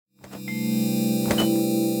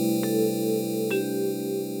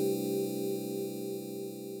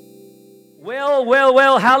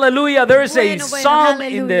Well, hallelujah. There's a Bueno, psalm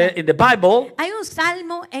in the Bible. Hay un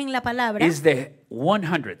salmo en la palabra Is the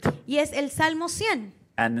 100. y es el Salmo 100.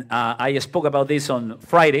 And I spoke about this on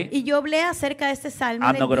Friday. Y yo hablé acerca de este salmo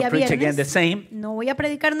I'm del not going to día preach again the viernes. same No voy a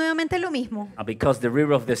predicar nuevamente lo mismo, because the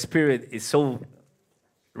river of the Spirit is so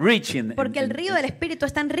rich porque el río del Espíritu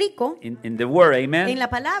es tan rico in the Word. en Amen. la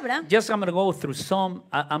palabra. Just I'm going to go through some.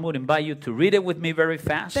 I'm going to invite you to read it with me very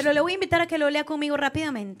fast. Pero le voy a invitar a que lo lea conmigo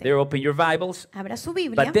rápidamente. There, open your Bibles. Abra su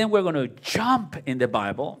Biblia But then we're going to jump in the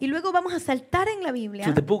Bible y luego vamos a saltar en la Biblia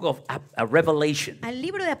to the book of Revelation. al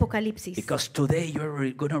libro de Apocalipsis. Because today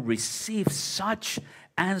you're going to receive such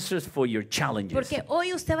answers for your challenges. Porque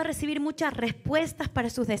hoy usted va a recibir muchas respuestas para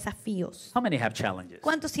sus desafíos. How many have challenges?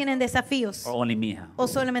 ¿Cuántos tienen desafíos? Or only me? ¿O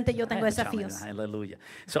solamente yo tengo I have desafíos? challenges. Hallelujah.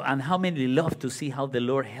 So, and how many love to see how the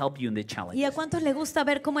Lord help you in the ¿Y a challenges? cuántos le gusta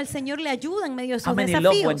ver cómo el Señor le ayuda en medio de How sus many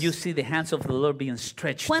love when you desafíos? see the hands of the Lord being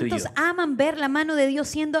stretched to you? ¿Cuántos aman ver la mano de Dios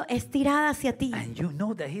siendo estirada hacia ti? And you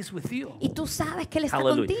know that He's with you. Y tú sabes que Él está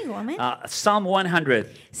Hallelujah. contigo. Amén. Psalm 100.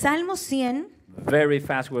 Salmo 100, Very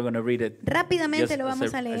fast, we're going to read it. rápidamente Just lo vamos a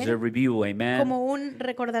as a leer review, amen. como un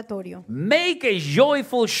recordatorio. Make a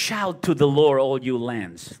joyful shout to the Lord, all you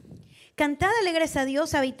lands. Cantad alegres a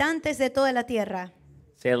Dios, habitantes de toda la tierra.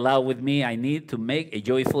 Say aloud with me, I need to make a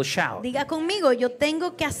joyful shout. Diga conmigo, yo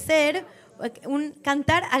tengo que hacer un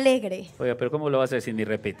cantar alegre. Oiga, pero ¿cómo lo vas a decir ni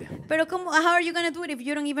repite? Pero ¿cómo, how are you going to do it if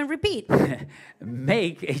you don't even repeat?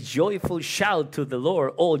 Make a joyful shout to the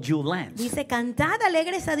Lord, all you lands. Dice, cantad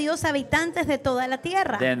alegres a Dios, habitantes de toda la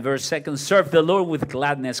tierra. Then verse 2, serve the Lord with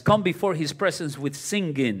gladness. Come before His presence with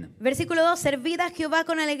singing. Versículo 2, servid a Jehová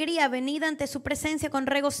con alegría, venid ante su presencia con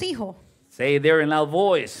regocijo. Say there in loud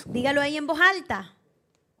voice, Dígalo ahí en voz alta.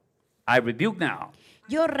 I rebuke now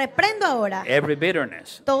Yo reprendo ahora every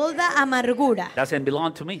bitterness. toda amargura. Doesn't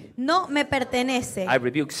belong to me. No me pertenece. I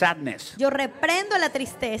rebuke sadness Yo reprendo la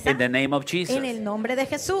tristeza in the name of Jesus. en el nombre de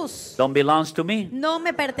Jesús. Don't belongs to me. No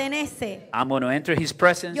me pertenece. I'm going to enter His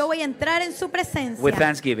presence Yo voy a entrar en su with presencia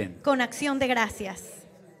thanksgiving. con acción de gracias.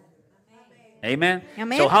 Amen.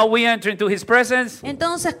 Amen. So how we enter into His presence?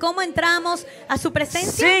 Entonces, ¿cómo entramos a su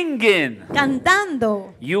presencia? Singing.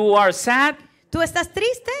 Cantando. You are sad? ¿Tú estás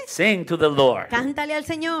triste? Sing to the Lord. Cántale al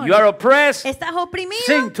Señor. You are oppressed? ¿Estás oprimido?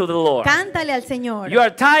 Sing to the Lord. Cántale al Señor. You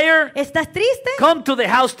are tired? ¿Estás triste? Come to the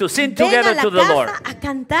house to sing Ven a together la to the Lord. casa a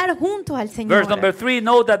cantar juntos al Señor. Verse number 3,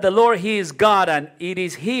 know that the Lord, He is God, and it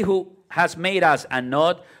is He who has made us, and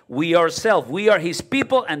not we ourselves. We are His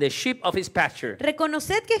people and the sheep of His pasture.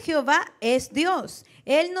 Reconoced que Jehová es Dios.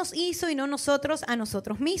 Él nos hizo y no nosotros a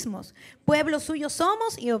nosotros mismos. Pueblo suyo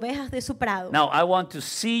somos y ovejas de su prado. Now, I want to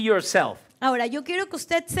see yourself, Ahora, yo quiero que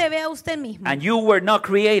usted se vea a usted mismo. and you were not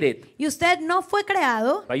created Y usted no fue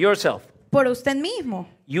creado by yourself. por usted mismo.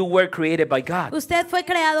 You were created by God Usted fue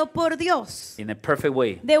creado por Dios in a perfect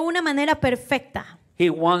way. de una manera perfecta. He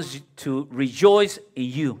wants to rejoice in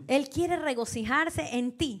you. Él quiere regocijarse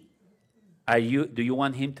en ti. Do you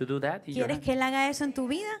want Him to do that? in your ¿Quieres life? que Él haga eso en tu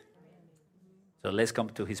vida? So let's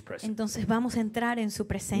come to His presence. Entonces vamos a entrar en su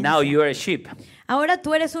presencia. Now you are a sheep, Ahora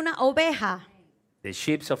tú eres una oveja, the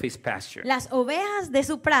sheep of His pasture. las ovejas de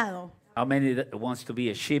su prado. How many wants to be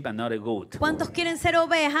a sheep and not a goat? ¿Cuántos quieren ser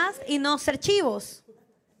ovejas y no ser chivos?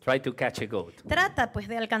 Try to catch a goat. Trata pues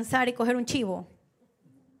de alcanzar y coger un chivo.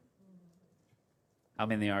 How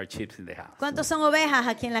many are sheep in the house? ¿Cuántos son ovejas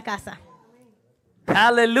aquí en la casa?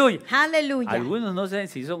 Aleluya. Aleluya. Algunos no saben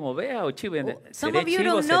si son ovejas o chivos. Some ¿Seré of you chivo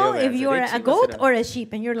o don't seré know oveja? if you're ¿Seré a chivo o goat seré or a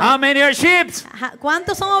sheep and you're How like, many are sheep?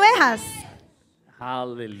 ¿cuántos son ovejas?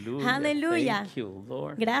 Hallelujah. Hallelujah. Thank you,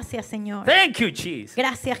 Lord. Gracias, Señor. Thank you, Jesus.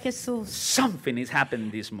 Gracias, Jesús. Something is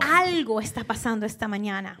happening this morning. Algo está pasando esta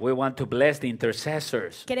mañana. We want to bless the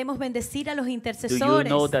intercessors. Queremos bendecir a los Do you intercesores.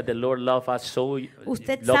 know that the Lord loves us so,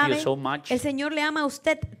 Usted love you sabe, so much el Señor le ama a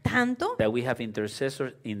usted tanto. that we have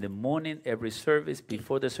intercessors in the morning, every service,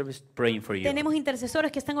 before the service, praying for you. Tenemos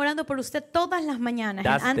intercesores que están orando por usted todas las mañanas,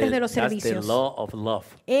 That's antes de los that's the servicios. law of love,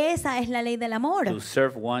 Esa es la ley del amor. to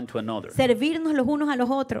serve one to another. Servirnos los unos a los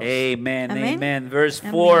otros. Amen, Amen. amen. Verse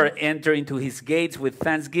Amen. 4, enter into His gates with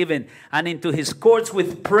thanksgiving and into His courts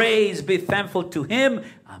with praise. Be thankful to Him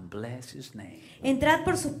and bless His name. Entrad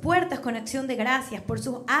por sus puertas con acción de gracias, por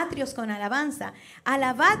sus atrios con alabanza.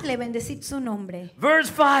 Alabadle, bendecid su nombre.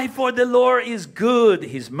 Verse 5, for the Lord is good,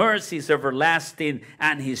 His mercy is everlasting,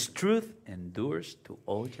 and His truth endures to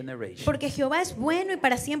all generations. Porque Jehová es bueno y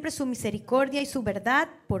para siempre su misericordia y su verdad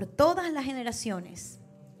por todas las generaciones.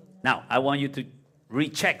 Now, I want you to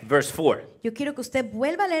recheck verse 4. Yo quiero que usted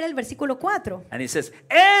vuelva a leer el versículo 4. And it says,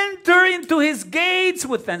 enter into His gates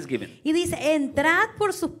with thanksgiving Y dice, entrad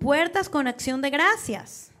por sus puertas con acción de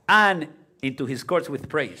gracias. and into his courts with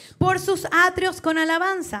praise. por sus atrios con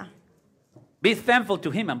alabanza. Be thankful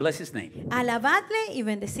to him and bless his name. Alabadle y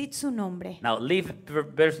bendecid su nombre. Now leave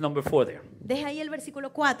verse number 4 there. Deja ahí el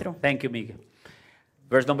versículo 4. Thank you, Miguel.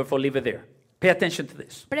 Verse number 4, leave it there. Pay attention to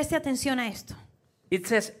this. Preste atención a esto. It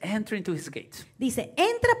says, enter into his gates. Dice,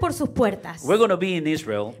 entra por sus puertas. We're going to be in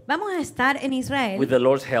Israel Vamos a estar en with Israel the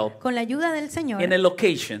Lord's help con la ayuda del Señor in a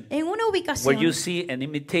location en una where you ubicación see an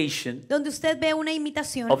imitation donde usted ve una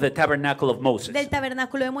imitación of the tabernacle of Moses del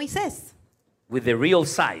tabernáculo de Moisés with the real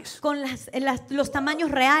size. con los tamaños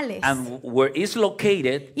reales. And where it's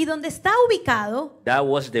located, Y donde está ubicado, that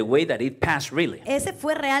was the way that it passed really. ese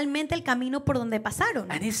fue realmente el camino por donde pasaron.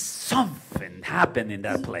 And it's something happened in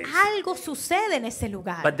that place. Algo sucede en ese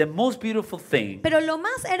lugar. But the most beautiful thing Pero lo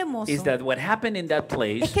más hermoso is that what happened in that es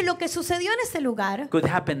place que lo que sucedió en ese lugar could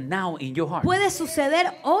happen now in your heart. puede suceder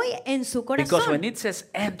hoy en su Because when corazón. it says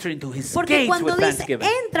enter into his Porque gates cuando with dice thanksgiving,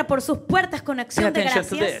 entra por sus puertas con acción de Pay attention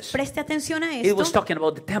to gracias, this. preste atención a it was esto. talking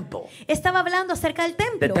about the temple. Estaba hablando acerca del The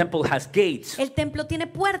templo. temple has gates. El templo tiene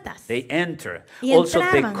puertas. They enter. Y Also, the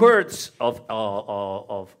entraban. courts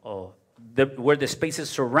were the spaces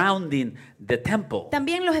surrounding the temple.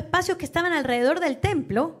 También los espacios que estaban alrededor del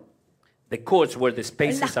templo, The courts were the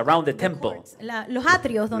spaces las- around the temple. los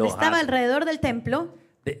atrios donde Los estaba atrios. alrededor del templo.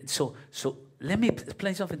 So let me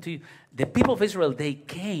explain something to you. The people of Israel, they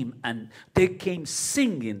came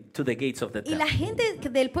singing to the gates of the Y la temple. gente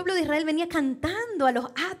del pueblo de Israel venía cantando a los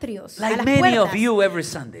atrios, a Like las many of puertas, you every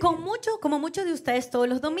Sunday como muchos de ustedes todos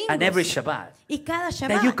los domingos. and every Shabbat. Y cada That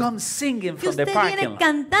you Shabbat come singing que from the usted parking viene lot.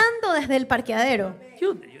 cantando desde el parqueadero.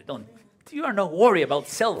 You are not worried about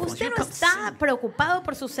cell phones. Usted You no come está sing. preocupado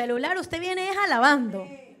por su celular, usted viene es alabando,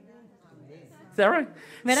 Is that right?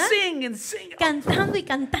 ¿Verdad? Sing. cantando y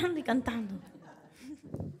cantando y cantando.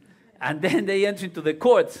 And then they enter into the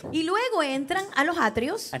courts. Y luego entran a los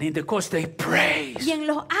atrios And in the courts they praise. y en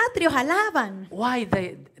los atrios alaban. Why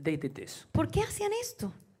they did this? ¿Por qué hacían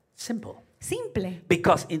esto? Simple. Simple.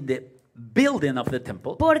 Because in the building of the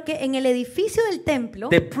temple, Porque en el edificio del templo,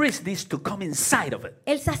 the priest needs to come inside of it.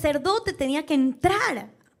 el sacerdote tenía que entrar.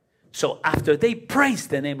 So after they praise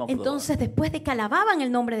the name of the Lord, Entonces, después de que alababan el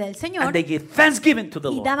nombre del and Señor they give thanksgiving to the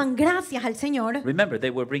y Lord, daban gracias al Señor, remember they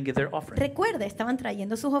were bringing their offering. recuerde, estaban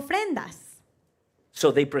trayendo sus ofrendas.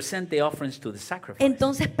 So they present the offerings to the sacrifice.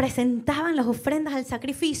 Entonces presentaban las ofrendas al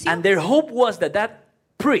sacrificio And their hope was that that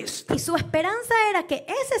priest y su esperanza era que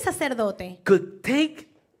ese sacerdote could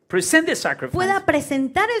present the sacrifice, pueda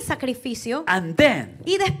presentar el sacrificio and then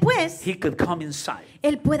y después he could come inside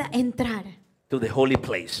él pueda entrar to the holy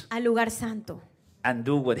place al lugar santo and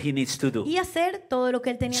do what he needs to do, y hacer todo lo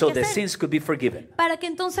que él tenía so que the hacer sins could be forgiven. para que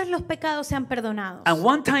entonces los pecados sean perdonados. And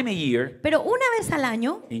one time a year, Pero una vez al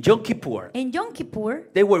año, in Yom Kippur, en Yom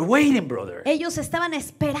Kippur, they were waiting, brother, ellos estaban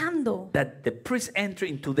esperando that the priest enter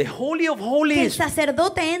into the Holy of que el Holies.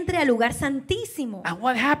 sacerdote entre al lugar santísimo. And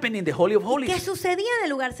what happened in the Holy of ¿Qué Holies? sucedía en el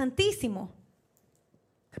lugar santísimo?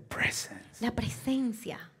 The presence. La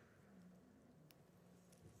presencia.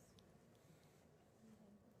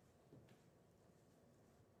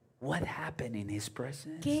 What happened in his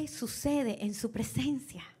presence? ¿Qué sucede en su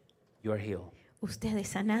presencia? You are healed. Usted es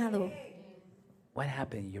sanado. What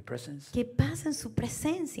happened in your presence? ¿Qué pasa en su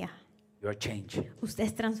presencia? You are changed. Usted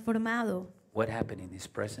es transformado. What happened in his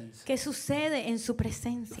presence? ¿Qué sucede en su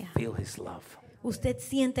presencia? Feel his love. Usted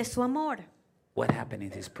siente su amor. What happened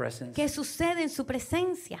in his presence? ¿Qué sucede en su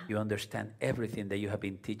presencia? You understand everything that you have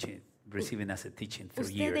been teaching, receiving as a teaching through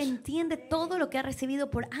Usted years. entiende todo lo que ha recibido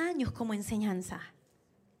por años como enseñanza.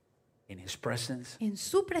 In his presence, En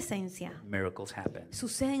su presencia miracles happen.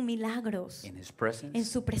 suceden milagros. In his En presence,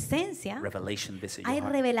 su presencia revelation visits hay your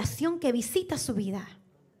heart. revelación que visita su vida.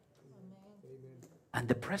 And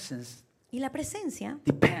the presence Y la presencia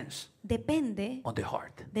depends depende on the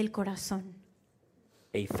heart, del corazón.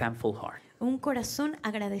 a thankful heart. Un corazón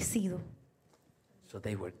agradecido. So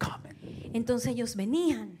they were coming. Entonces ellos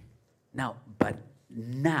venían. But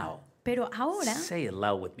now, Pero ahora, say it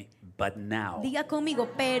loud with me. But now, diga conmigo,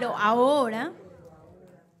 pero ahora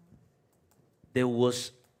there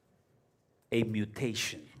was a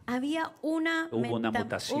mutation, había una, Hubo una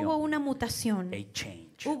mutación. hubo una mutación. a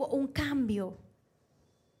change. Hubo un cambio.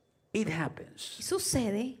 It happens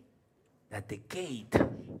Sucede that the gate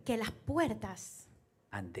que las puertas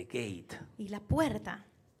and the gate y la puerta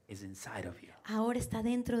is inside of you. ahora está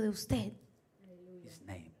dentro de usted His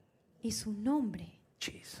name, y su nombre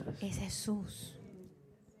Jesus. es Jesús.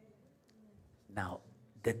 Now,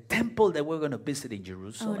 the temple that we're going to visit in Ahora,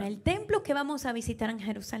 Jerusalem el templo que vamos a visitar en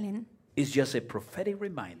Jerusalén is just a prophetic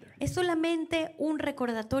reminder es solamente un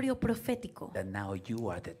recordatorio profético that now you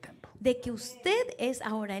are the temple. de que usted es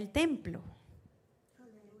ahora el templo.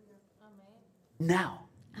 Now,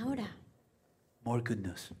 Ahora, more good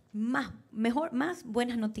news. más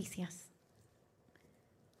buenas noticias.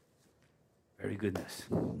 Very good news.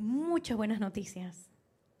 Muchas buenas noticias.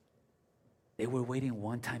 They were waiting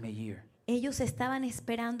one time a year Ellos estaban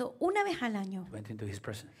esperando una vez al año to enter into his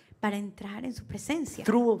presence. para entrar en su presencia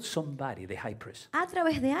Through somebody, the high priest. a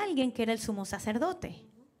través de alguien que era el sumo sacerdote.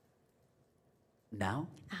 Now,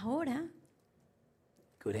 Ahora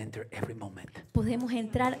could enter every moment. podemos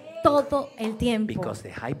entrar todo el tiempo Because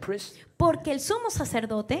the high priest porque el sumo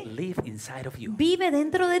sacerdote live inside of you. vive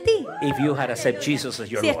dentro de ti. If you had accepted Jesus as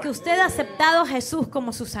your Si es que Lord. usted ha aceptado a Jesús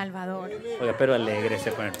como su Salvador. Oiga, pero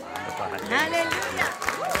alégrese con el Aleluya.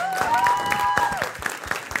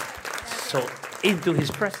 So, into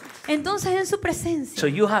his presence. Entonces en su So presencia.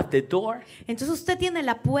 you have the door, Entonces usted tiene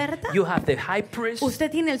la puerta, you have the high priest.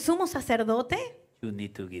 usted tiene el sumo sacerdote You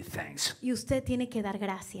need to give thanks. y usted tiene que dar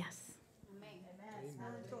gracias.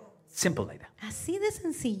 Simple like that. Así de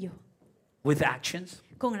sencillo. With actions,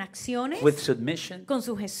 Con acciones, with submission, con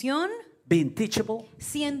sujeción, being teachable,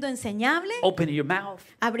 siendo enseñable, opening your mouth,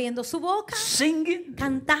 abriendo su boca, singing,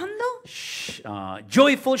 cantando,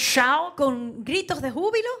 joyful shout, con gritos de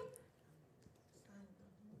júbilo,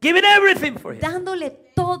 giving everything for him, dándole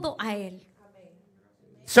todo a Él,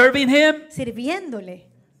 serving him. sirviéndole.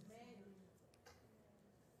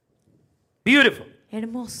 Beautiful.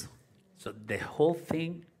 Hermoso. So the whole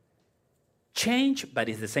thing changed, but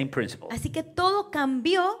it's the same principle. Así que todo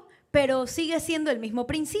cambió, pero sigue siendo el mismo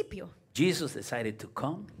principio. Jesus decided to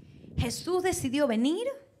come Jesús decidió venir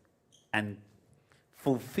and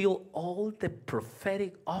fulfill all the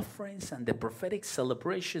prophetic offerings and the prophetic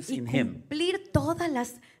celebrations y in him. cumplir todas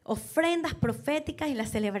las ofrendas proféticas y las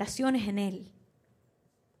celebraciones en Él.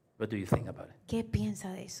 What do you think about it? ¿Qué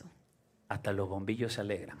piensa de eso? Hasta los bombillos se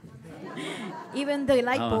alegran. Even the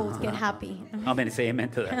light bulbs get happy. How many say amen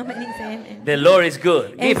to that? Amén y amen. The Lord is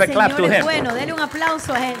good. El Give a clap to Señor es him. bueno, dele un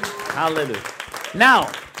aplauso a Él. Hallelujah. Now,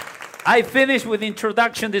 I finished with the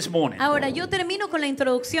introduction this morning. Ahora, yo termino con la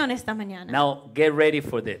introducción esta mañana. Now, get ready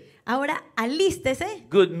for the Ahora, alístese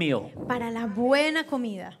good meal. para la buena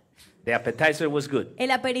comida. The appetizer was good.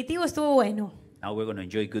 El aperitivo estuvo bueno. Now we're going to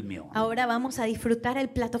enjoy good meal. Ahora vamos a disfrutar el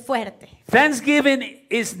plato fuerte. Thanksgiving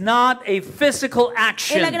is not a physical El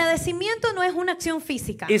action. agradecimiento no es una acción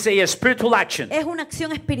física, It's a spiritual action. es una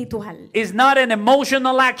acción espiritual. It's not an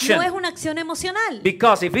emotional No es action. una acción emocional.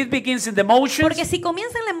 Because if it begins in the emotions, Porque si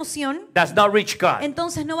comienza en la emoción, does not reach God.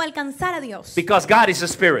 entonces no va a alcanzar a Dios. Because God is a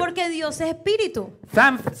spirit. Porque Dios es espíritu.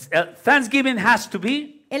 Thanksgiving has to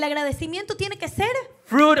be El agradecimiento tiene que ser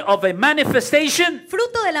fruit of a manifestation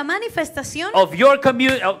fruto de la manifestación of your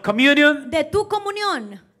communion de tu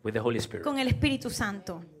comunión with the Holy Spirit. con el Espíritu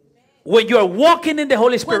Santo. When you are walking in the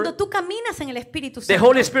Holy Cuando Spirit, tú caminas en el Espíritu the Santo,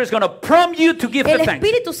 Holy Spirit is going to prompt you to give el the thanks.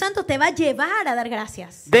 Espíritu Santo te va a llevar a dar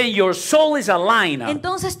gracias. Then your soul is aligned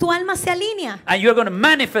Entonces tu alma se alinea and you're going to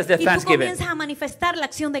manifest the y tú thanksgiving comienzas a manifestar la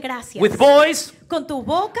acción de gracias with voice, con tu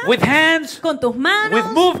boca, with hands, con tus manos,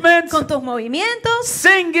 with movements, con tus movimientos,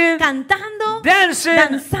 singing, cantando, dancing,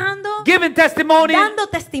 danzando, giving testimony, dando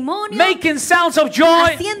testimonio, making sounds of joy,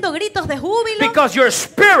 haciendo gritos de júbilo, because your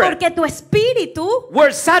spirit porque tu espíritu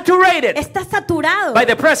were saturated está saturado by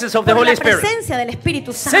the presence of the por Holy la Spirit. presencia del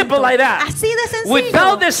Espíritu Santo. Simple like that. Así de sencillo.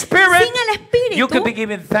 Without the Spirit, sin el Espíritu, you could be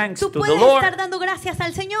giving thanks tú to the puedes Lord, estar dando gracias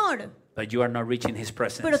al Señor, but you are not reaching His pero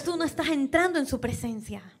presence. tú no estás entrando en su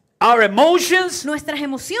presencia. Our emotions Nuestras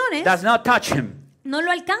emociones does not touch Him. no lo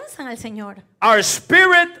alcanzan al Señor. Our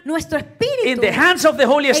spirit Nuestro espíritu in the hands of the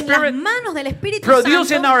Holy en las Spirit manos del Espíritu producing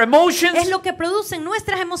Santo our es emotions, lo que producen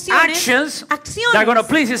nuestras emociones, actions that are going to acciones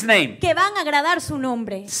please His name. que van a agradar su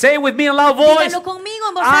nombre. Say with me in loud voice, Dígalo conmigo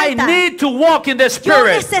en voz I alta. need to walk in the Yo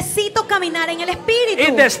Spirit, necesito caminar en el Espíritu.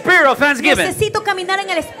 in the Spirit of thanksgiving. Necesito caminar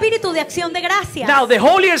en el Espíritu de acción de gracias. Now the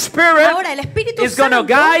Holy Spirit Ahora el Espíritu is going to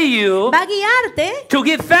Santo guide you va a guiarte to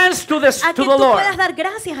give thanks to the a que tú Lord. puedas dar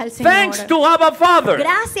gracias al Señor. Thanks to Abba Father.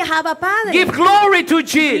 Gracias, Abba Padre. Give glory to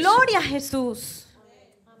Jesus. Gloria a Jesús.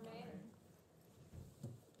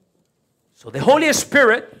 So the Holy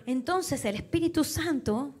Spirit Entonces el Espíritu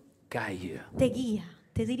Santo guide you. te guía,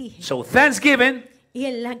 te dirige. So thanksgiving Y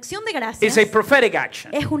en la acción de is gracias a prophetic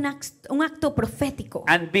action es un acto profético.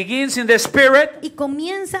 and begins in the Spirit. Y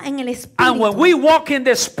comienza en el And when Espíritu. we walk in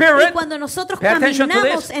the Y Spirit, cuando nosotros pay attention to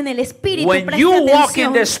caminamos this. en el Espíritu, When preste you walk in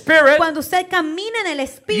atención, the Spirit, cuando usted camina en el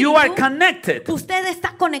Espíritu, you are connected usted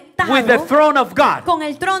está conectado with the throne of God. con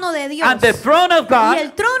el trono de Dios. And the throne of Y God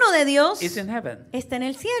el trono de Dios is in heaven. está en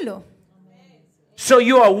el cielo. So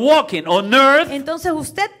you are walking on earth, Entonces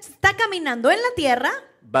usted está caminando en la tierra,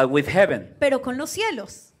 but with heaven. pero con los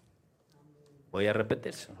cielos. Voy a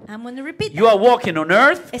repetirlo. I'm going to repeat You that. are walking on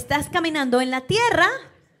earth, Estás caminando en la tierra,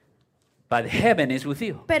 but heaven is with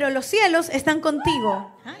you. pero los cielos están contigo.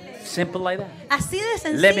 Simple like that. Así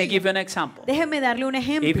de Let me give sencillo. you an example. Déjeme darle un If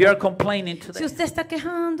you ejemplo. are complaining Si today, usted está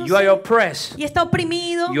quejándose you are oppressed, y está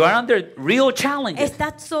oprimido, you are under real challenges,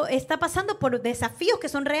 está pasando por desafíos que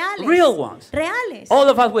son reales. real ones. Reales. All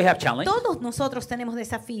of us, we have challenges. Todos nosotros tenemos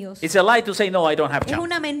desafíos. It's a lie to say, no, I don't have Es challenges.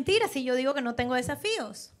 una mentira si yo digo que no tengo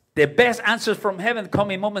desafíos. The best answers from heaven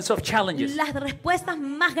come in moments of challenges. Las respuestas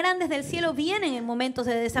más grandes del cielo vienen en momentos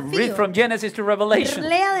de Read desafío. from Genesis to Revelation.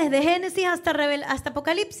 Lea desde Génesis hasta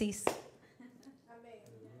Apocalipsis.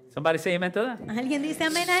 Somebody say amen to that. ¿Alguien dice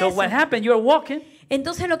amén a So eso? what happened? You're walking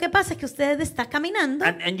Entonces lo que pasa es que usted está caminando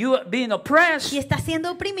and you are being oppressed, y está siendo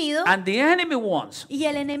oprimido and the enemy wants y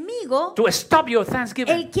el enemigo, to stop your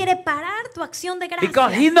thanksgiving él quiere parar tu acción de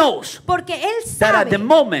because he gracias. knows Porque él that at the sabe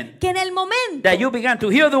moment que en el momento that you began to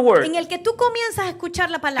hear the word en el que tú comienzas a escuchar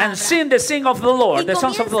la palabra and sing the sing of the Lord, y the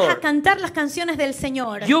songs of the comienzas a Lord, cantar las canciones del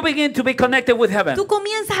Señor, you begin to be connected with heaven. tú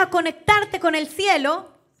comienzas a conectarte con el cielo.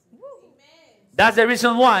 That's the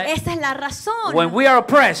reason why Esa es la razón when we are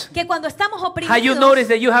oppressed, que cuando estamos have you noticed oprimidos,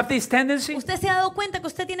 that you have this tendency? usted se ha dado cuenta que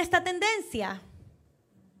usted tiene esta tendencia.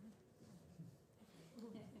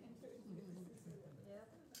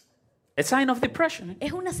 A sign of depression.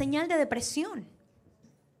 Es una señal de depresión.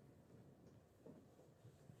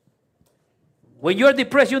 When you're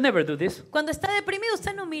depressed, you never do this. Cuando está deprimido,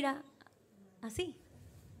 usted no mira así.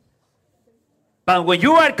 But when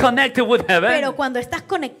you are connected with heaven, Pero cuando estás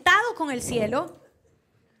conectado con el cielo,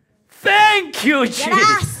 thank you, Jesus.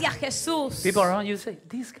 gracias Jesús. People around you say,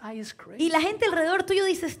 this guy is crazy. Y la gente alrededor tuyo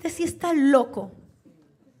dice, este sí está loco.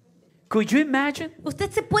 Could you imagine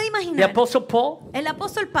Usted se puede the imaginar Apostle Paul el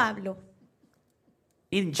apóstol Pablo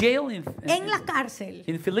in jail en la cárcel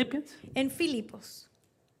in Philippians? en Filipos.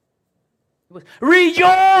 He was, Y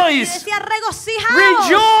rejoice! decía, regocijaos,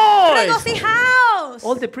 Rejoice! regocijaos.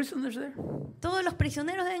 All the prisoners there. Todos los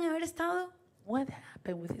prisioneros deben haber estado. What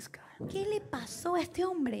happened with this guy? ¿Qué le pasó a este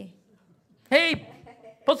hombre? Hey,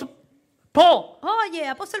 Apostle Paul, Oye,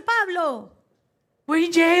 apóstol Pablo, we're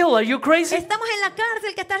in jail. Are you crazy? estamos en la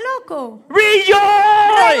cárcel, que estás loco.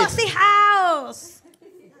 Rejoice! Regocijaos.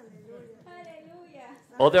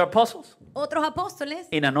 Other apostles Otros apóstoles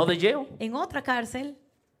in another jail, en otra cárcel,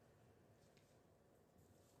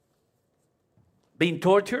 being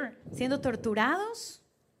tortured, siendo torturados,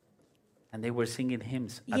 and they were singing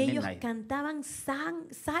hymns at y ellos midnight. cantaban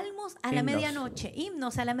salmos a la Himnos. medianoche,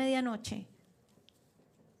 himnos a la medianoche.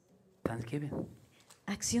 Thanksgiving.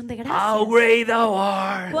 Acción de How gracias. great thou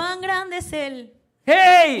art! Cuán grande es él.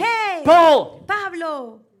 Hey, Hey, Paul,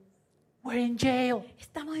 Pablo, we're in jail.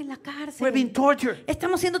 estamos en la We're being cárcel. tortured.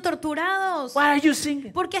 Estamos siendo torturados. Why are you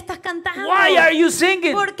singing? ¿Por qué estás cantando? Why are you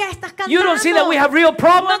singing? ¿Por qué estás cantando? You don't see that we have real ¿No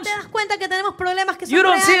problems? te das cuenta que tenemos problemas que son You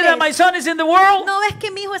don't see that my reales? son is in the world? ¿No ves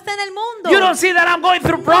que mi hijo está en el mundo? You don't see that I'm going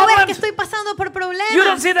through ¿No ves que problems? estoy pasando por problemas? You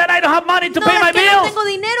don't see that I don't have money to ¿No pay my ves que no bills? tengo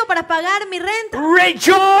dinero para pagar mi renta?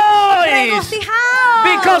 Rejoice! ¡Regocijaos!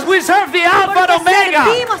 Because we serve the Alpha and Porque Omega.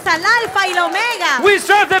 servimos al alfa y la omega. We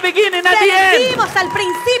serve the beginning and the end. Servimos al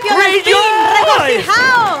principio y al fin. Rejoice!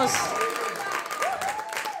 ¡Regocijaos!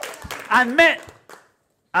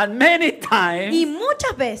 And many Y times,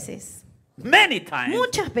 muchas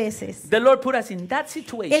veces, the Lord put us in that el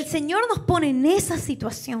situation Señor nos pone en esa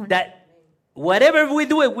situación. that whatever we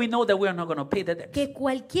do, we know that we are not going to pay the debt. Que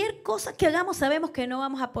cualquier cosa que hagamos sabemos que no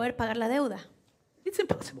vamos a poder pagar la deuda. It's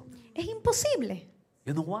impossible. Es imposible.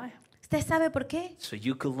 You know why? ¿Usted sabe por qué? So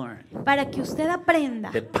you could learn Para que usted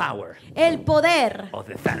aprenda the power el poder of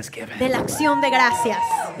the thanksgiving. de la acción de gracias.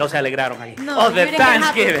 No se alegraron ahí. No, Of the miren que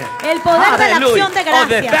thanksgiving. el poder de la Hallelujah. acción de Of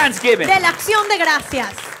the gracias. thanksgiving. De la acción de gracias.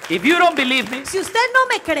 If you don't believe me, Si usted no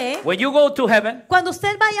me cree, when you go to heaven, cuando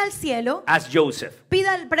usted vaya al cielo, ask Joseph.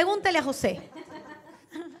 pregúntele a José.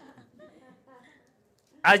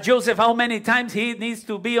 Ask Joseph how many times he needs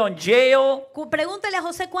to be on jail, Pregúntele a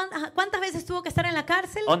José cuántas veces tuvo que estar en la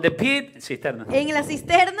cárcel, on the pit, cisterna, en la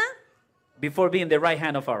cisterna, before being the right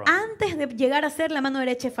hand of Pharaoh. antes de llegar a ser la mano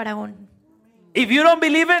derecha de Faraón. If you don't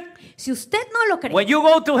believe it, Si usted no lo cree, when you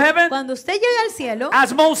go to heaven, cuando usted llegue al cielo,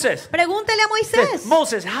 ask Moses. pregúntele a Moisés.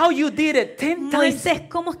 Moses, how you did it 10 times? Moisés,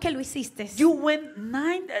 ¿cómo es que lo hiciste? You went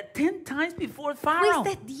 10 times before Pharaoh.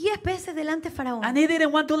 Fuiste 10 veces delante de Faraón. And he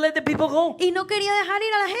didn't want to let the people go. Y no quería dejar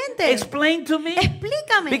ir a la gente. Explain to me.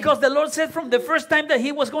 Explícame. Because the Lord said from the first time that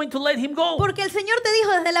he was going to let him go. Porque el Señor te dijo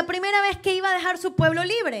desde la primera vez que iba a dejar su pueblo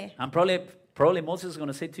libre. And probably Moses is going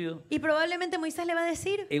to say to you, Y probablemente Moisés le va a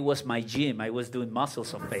decir, it was my gym. I was doing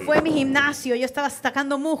muscles of faith. fue mi gimnasio, yo estaba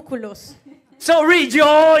sacando músculos. So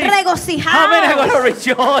rejoice. Regocijaos. How many are going to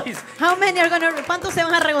rejoice? How many are gonna, ¿cuántos se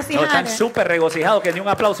van a No, regocijar? están súper regocijados que ni un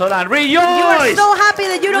aplauso dan. You are Rejoice. so happy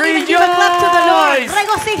that you don't even give a clap to the Lord. Rejoice.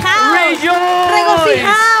 Regocijaos. Rejoice.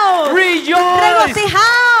 Regocijaos. Rejoice.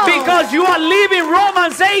 Regocijaos. Because you are living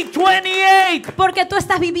Romans 8:28 Porque tú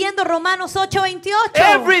estás viviendo Romanos 8:28.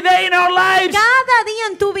 every day in our lives. Cada día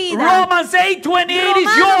en tu vida. Romans 8:28 is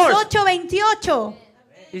Romanos yours. 8:28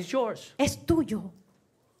 It's yours. es tuyo.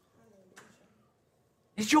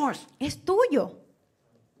 It's yours. Es tuyo.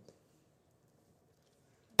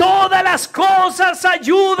 Todas las cosas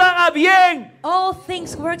ayudan a bien. All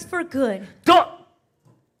things works for good.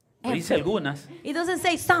 Dice algunas. It doesn't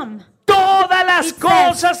say some. Todas las It says,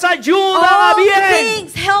 cosas ayudan a All bien.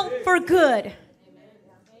 things help for good.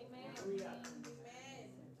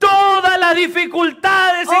 Todas las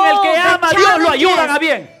dificultades en el All que the ama a Dios lo ayudan a challenges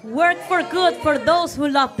bien. work for good for those who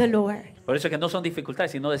love the Lord. Por eso es que no son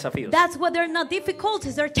dificultades, sino desafíos. That's what they're not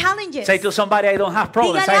difficulties, they're challenges. Say to somebody, I don't have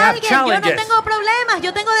problems, Dígale I a have alguien, yo no challenges. tengo problemas,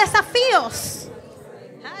 yo tengo desafíos.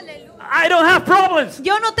 I don't have problems.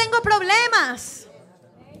 Yo no tengo problemas.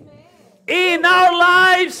 In our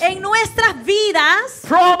lives, En nuestras vidas,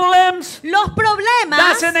 problems los problemas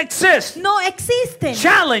doesn't exist. no existen.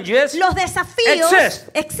 Challenges Los desafíos exist.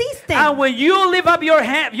 existen. And when you lift up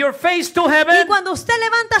your face to Y heaven, cuando usted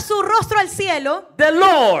levanta su rostro al cielo, the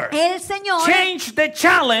Lord el Señor change the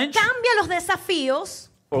challenge cambia los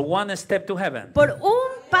desafíos for one step to heaven. por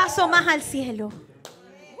un paso más al cielo.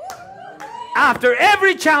 After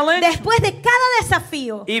every challenge, Después de cada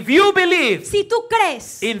desafío, if you believe si tú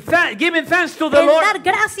crees in giving thanks to the en dar Lord,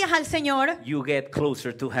 gracias al Señor, you get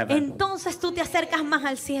closer to heaven. entonces tú te acercas más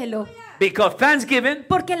al cielo. Because thanksgiving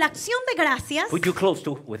Porque la acción de gracias put you close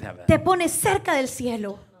to with heaven. te pone cerca del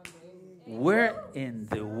cielo. Where in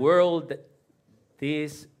the world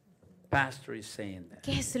this pastor is saying that?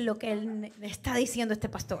 ¿Qué es lo que él está diciendo este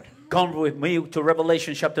pastor? Come with me to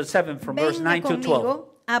Revelation chapter 7 from verse Venga 9 to 12. conmigo,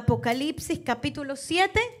 Apocalipsis capítulo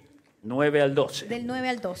 7, 9 al 12. del 9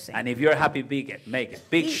 al 12. And if you're happy, make it.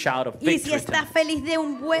 Big shout of Y victory. si estás tonight. feliz de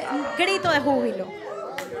un grito de júbilo.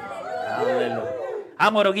 Hallelujah.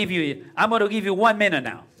 I'm going to give you 1 minute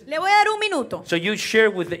now. Le voy a dar un minuto So you share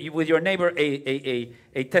with your neighbor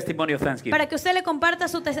a testimony of thanksgiving. para que usted le comparta a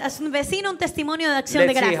su vecino un testimonio de acción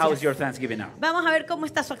de Let's see how is gracias. your thanksgiving now. Vamos a ver cómo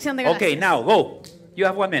está su acción de gracias. Okay, now go. You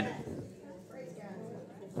have 1 minute.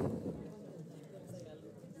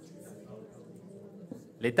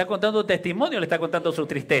 ¿Le está contando testimonio o le está contando su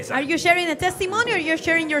tristeza? Are you sharing a testimony or you're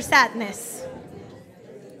sharing your sadness?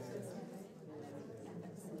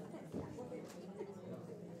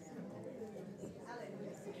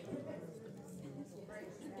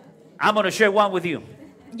 I'm going to share one with you.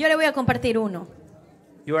 Yo le voy a compartir uno.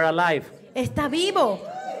 You are alive. Está vivo.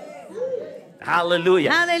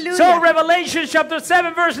 Hallelujah. Hallelujah. So Revelation chapter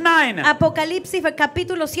 7 verse 9. Apocalipsis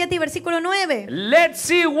capítulo 7 y versículo 9. Let's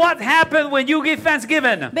see what happened when you give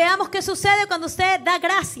thanksgiving. Veamos qué sucede cuando usted da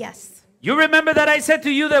gracias. You remember that I said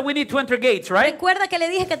to you that we need to enter gates, right? Recuerda que le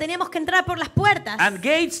dije que teníamos que entrar por las puertas. And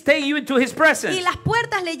gates take you into his presence. Y las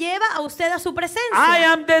puertas le lleva a usted a su presencia. I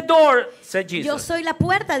am the door, said Yo Jesus. soy la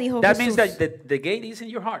puerta, dijo That means Jesús. that the gate is in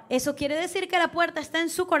your heart. Eso quiere decir que la puerta está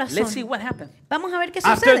en su corazón. Let's see what happened. Vamos a ver qué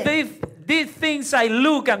After sucede. these things I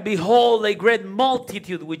look, and behold a great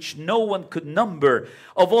multitude which no one could number,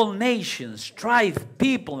 of all nations, tribes,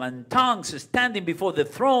 people, and tongues, standing before the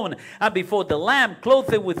throne and before the Lamb,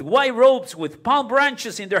 clothed with white robes, with palm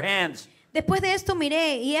branches in their hands. Después de esto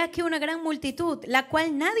miré, y he aquí una gran multitud, la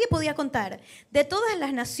cual nadie podía contar, de todas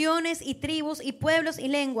las naciones y tribus y pueblos y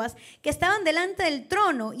lenguas, que estaban delante del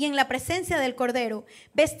trono y en la presencia del Cordero,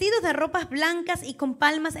 vestidos de ropas blancas y con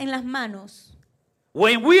palmas en las manos.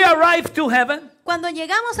 When we arrive to heaven, Cuando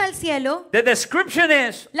llegamos al cielo, the description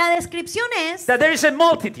is la descripción es that there is a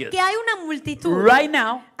multitude que hay una multitud, right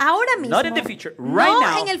now. ahora mismo, Not in the future, right no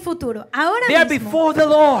now. en el futuro, ahora They are mismo, before the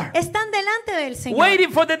Lord, están delante del Señor,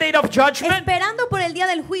 waiting for the day of judgment, esperando por el día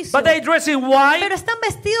del juicio, but they dress in pero white están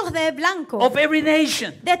vestidos de blanco, of every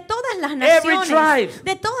nation. de todas las Every naciones, tribe.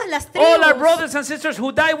 de todas las All our tribus, brothers and sisters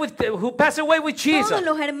who passed away with Jesus. todos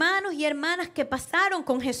los hermanos y hermanas que pasaron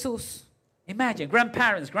con Jesús. Imagine,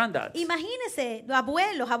 grandparents, granddads, Imagínese,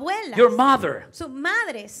 abuelos, abuelas, your mother, sus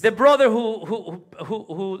madres, the brother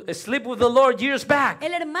who slept with the Lord years back,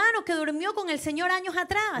 el hermano que durmió con el Señor años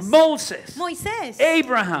atrás, Moses, Moisés,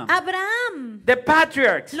 Abraham, Abraham, the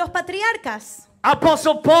patriarchs, los patriarcas,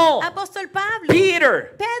 Apostle Paul, apóstol Pablo,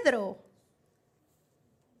 Peter, Pedro,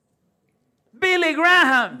 Billy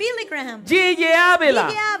Graham, Billy Graham, Gigi Ávila,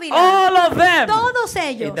 Gigi Ávila, all of them todos in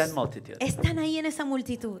ellos that multitude. están ahí en esa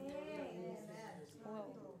multitud.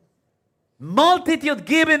 Multitude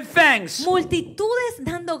giving thanks multitudes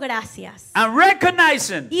dando gracias and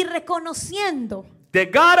recognizing y reconociendo the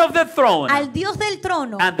God of the throne al Dios del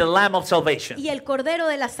trono and the Lamb of salvation. y el Cordero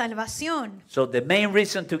de la salvación. So the main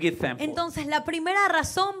reason to give thankful, Entonces, la primera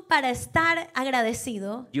razón para estar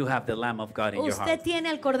agradecido, you have the Lamb of God in your usted heart. tiene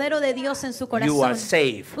al Cordero de Dios en su You are corazón.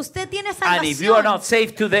 saved. Usted tiene And if you are not salvación.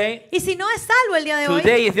 saved today, Y si no es salvo el día de hoy,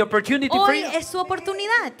 today is the opportunity for hoy you. es su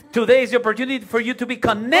oportunidad. Today is the opportunity for you to be Hoy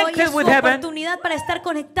connected es su with heaven. oportunidad para estar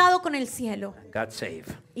conectado con el cielo God save.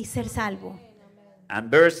 y ser salvo. And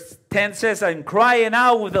verse 10 says, I'm crying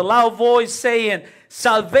out with a loud voice saying,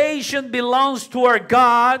 salvation belongs to our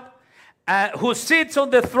God who sits on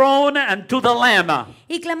the throne and to the Lamb.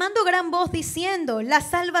 Y clamando gran voz diciendo, la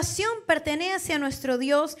salvación pertenece a nuestro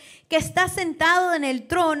Dios que está sentado en el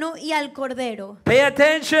trono y al Cordero. Pay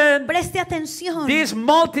attention. Preste atención. This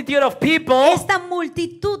multitude of people, Esta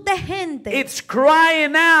multitud de gente it's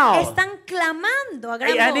crying out. están clamando a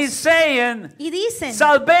gran And it's voz saying, y dicen,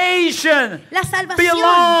 salvation la salvación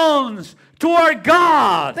belongs to our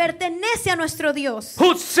God pertenece a nuestro Dios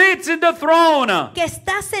who sits in the throne que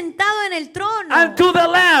está sentado en el trono and to the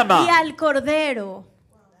Lamb. y al Cordero.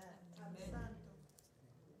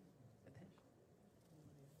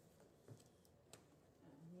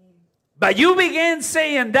 But you begin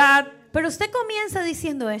saying that Pero usted comienza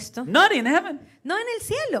diciendo esto, not in heaven, no en el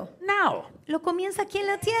cielo, now. lo comienza aquí en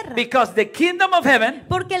la tierra. Because the kingdom of heaven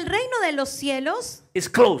Porque el reino de los cielos is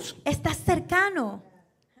close. está cercano.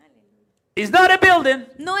 It's not a building.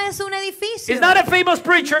 No es un edificio. It's not a famous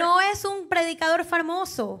preacher. No es un predicador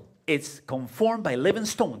famoso. It's conformed by living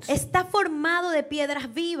stones Está formado de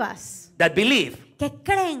piedras vivas that believe que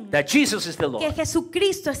creen that Jesus is the que Lord.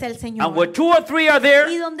 Jesucristo es el And Señor. where 2 or 3 are Y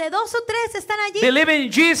there, donde 2 o 3 están allí believing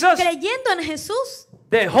in Jesus, creyendo en Jesús,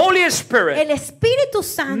 the Holy Spirit el Espíritu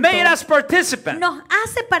Santo made us participants nos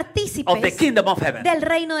hace of the partícipes kingdom of heaven. del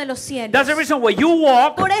reino de los cielos. That's the reason where you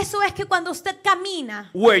walk, Por eso es que cuando usted camina,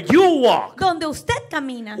 where you walk, donde usted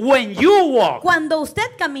camina, when you walk, cuando usted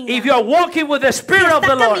camina, if you are walking with the si Spirit of the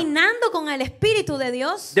está Lord, caminando con el Espíritu de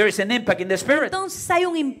Dios, there is an impact in the Spirit. entonces hay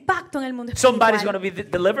un impacto en el mundo Somebody's going espiritual. to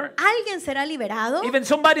be delivered. Alguien será liberado. Even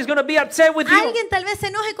somebody's going to be upset with you Alguien tal vez se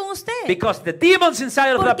enoje con usted. because the demons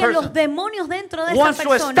inside of that Porque los person demonios dentro de esa wants to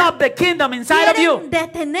persona stop the kingdom inside of quieren you.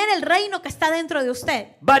 detener el reino que está dentro de usted.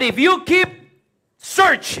 But if you keep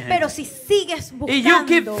searching Pero si sigues y you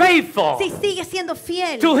keep buscando, faithful si sigues siendo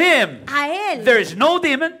fiel to Him, a Él, there is no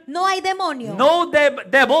demon, no hay demonio, no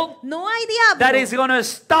devil no hay that is diablo going to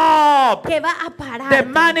stop que va a the parar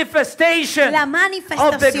manifestation la of the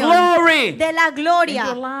manifestación glory de la gloria in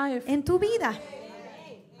your life. en tu vida.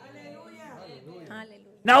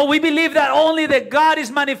 Now we believe that only that God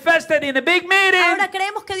is manifested in a big meeting. Ahora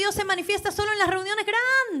creemos que Dios se manifiesta solo en las reuniones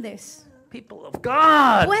grandes. People of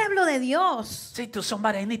God, Pueblo de Dios, say to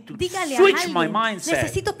somebody, I need to dígale a switch my alguien, mindset.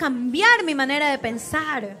 necesito cambiar mi manera de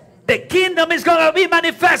pensar. The kingdom is going to be El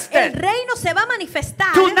manifested reino se va a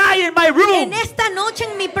manifestar tonight in my room en esta noche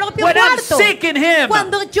en mi propio when I'm cuarto. seeking Him.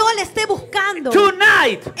 Cuando yo le esté buscando.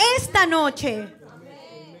 Tonight, Esta noche,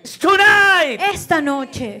 tonight, esta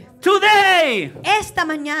noche, today, esta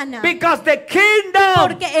mañana. because the kingdom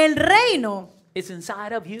Porque el reino is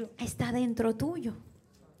inside of you. está dentro tuyo.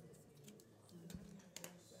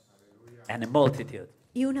 And a multitude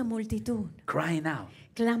Y una multitud crying out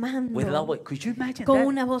clamando with loud voice. Could you imagine con that?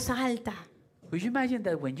 una voz alta. Could you imagine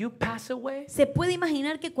that when you pass away Se puede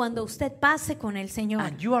imaginar que cuando usted pase con el Señor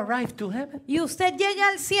and you arrive to heaven, y usted llegue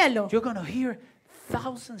al cielo, you're going to hear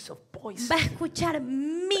thousands of voices. va a escuchar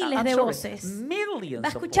miles I'm de sorry, voces. millions Va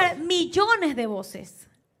a of escuchar voices. millones de voces.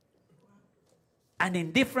 And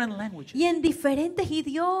in different languages. Y en diferentes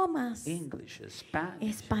idiomas. English, Spanish,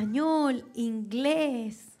 Español,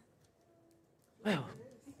 inglés. well,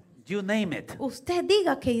 you name it. Usted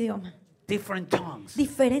diga qué idioma. Different tongues.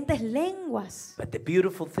 Diferentes lenguas. But the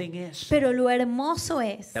beautiful thing is Pero lo hermoso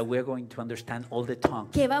es that we're going to understand all the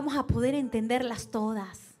tongues. que vamos a poder entenderlas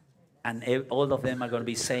todas. And all of them are going to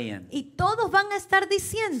be saying, Y todos van a estar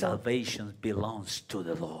diciendo, salvation belongs to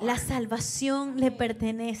the Lord, la salvación le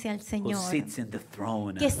pertenece al who Señor, sits in the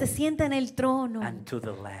throne, que se sienta en el trono and to the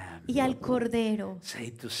Lamb. y al Cordero. Say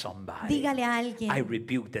to somebody, Dígale a I alguien,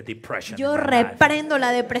 rebuke the depression yo in my life. reprendo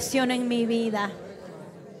la depresión en mi vida.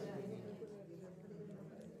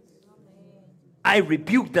 I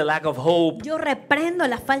rebuke the lack of hope Yo reprendo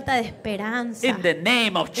la falta de esperanza. in the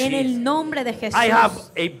name of En el Jesus. nombre de Jesús. I have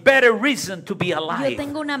a better reason to be Yo alive.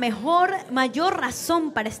 tengo una mayor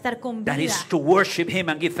razón para estar con That vida, is to worship Him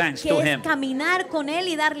and give thanks que to es Him. caminar con Él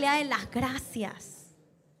y darle a Él las gracias.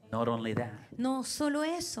 Not only that. No solo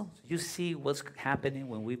eso. You see what's happening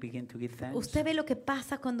when we begin to give thanks? Usted ve lo que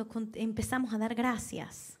pasa cuando empezamos a dar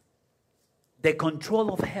gracias. The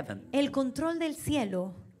control of heaven El control del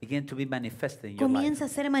cielo begin to be manifested in your life. comienza a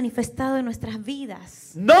ser manifestado en nuestras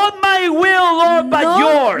vidas. Not my will, Lord, but No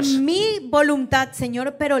yours. mi voluntad,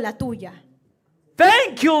 Señor, pero la tuya.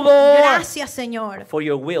 Thank you, Lord, Gracias, Señor, for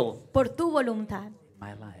your will por tu voluntad in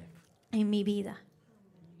my life. en mi vida.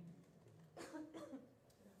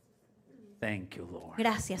 Thank you, Lord.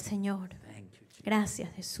 Gracias, Señor. Thank you, Jesus. Gracias,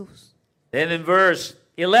 Jesús. Then in verse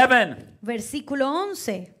 11, Versículo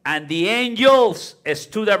 11. and the angels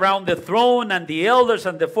stood around the throne, and the elders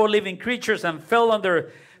and the four living creatures, and fell on their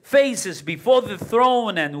faces before the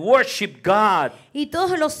throne and worshiped God. Y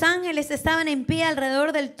todos los ángeles estaban en pie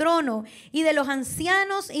alrededor del trono y de los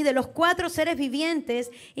ancianos y de los 4 seres vivientes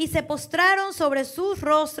y se postraron sobre sus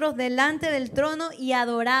rostros delante del trono y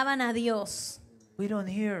adoraban a Dios. We don't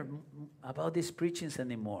hear about these preachings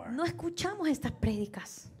anymore. No escuchamos estas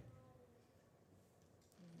prédicas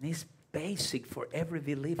It's basic for every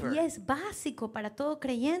believer. y es básico para todo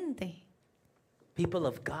creyente, People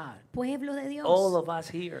of God, pueblo de Dios. all of us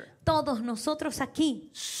here, Todos nosotros aquí,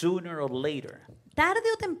 sooner or later, tarde o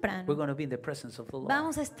we're temprano, going to be in the presence of the Lord.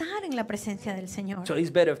 vamos a estar en la presencia del Señor. So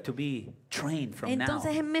it's better to be trained from now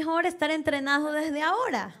Entonces es mejor estar entrenado desde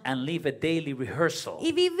ahora and live a daily rehearsal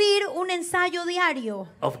y vivir un ensayo diario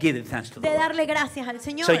of giving thanks to the de Lord. darle gracias al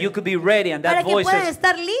Señor So you could be ready, and para that que puedas voices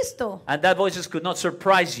estar listo could not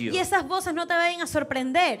surprise y you. esas voces no te vayan a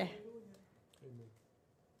sorprender.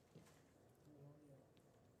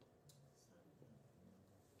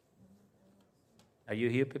 Are you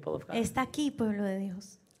here, people of God? Está aquí, pueblo de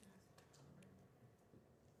Dios.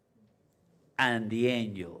 And the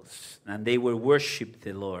angels, and they were worshiped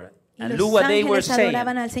the Lord. Y And los look what they were ángeles saying.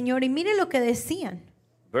 adoraban al Señor. Y mire lo que decían.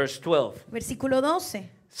 Verse 12. Versículo 12.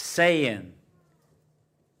 Saying,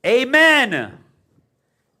 Amen.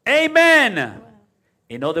 Amen.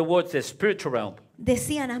 In other words, the spiritual realm.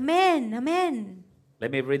 Decían, amén, amén.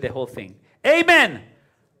 Let me read the whole thing. Amen.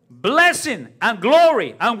 Blessing and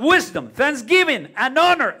glory and wisdom, thanksgiving and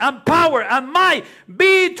honor and power and might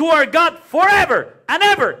be to our God forever and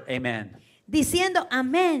ever. Amen. Diciendo,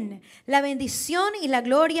 amén, la bendición y la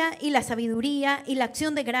gloria y la sabiduría y la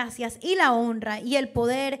acción de gracias y la honra y el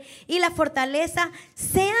poder y la fortaleza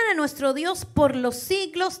sean a nuestro Dios por los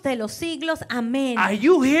siglos de los siglos. Amén. Are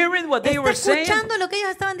you hearing what they ¿Está were saying? escuchando lo que ellos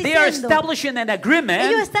estaban They are diciendo? establishing an agreement.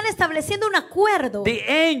 Ellos están estableciendo un acuerdo. The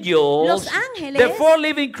angels, Los ángeles, the four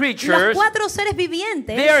living Los creatures, 4 seres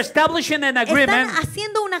vivientes they are establishing an están agreement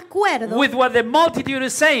haciendo un acuerdo with what the multitude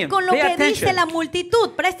is saying. con lo Pay que attention. dice la multitud.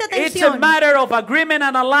 Preste It's a atención. matter of agreement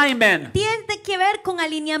and alignment. Tiene que ver con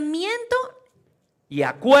alineamiento Y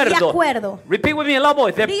acuerdo. y acuerdo. Repeat with me, loud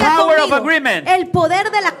voice. The Diga power of conmigo, agreement. el poder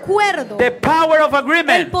del acuerdo. The power of El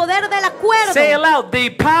agreement. poder del acuerdo. Say aloud. The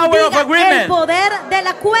power of Diga, el agreement. poder del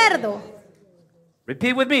acuerdo.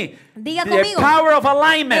 Repeat with me. Diga The conmigo, power of el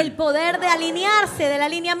alignment. poder de alinearse, del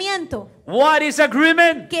alineamiento. What is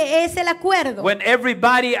agreement? ¿Qué es el acuerdo? When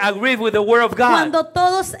everybody agrees with the word of God. Cuando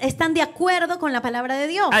todos están de acuerdo con la palabra de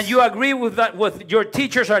Dios. And you agree with that, what your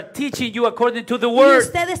teachers are teaching you according to the Y word.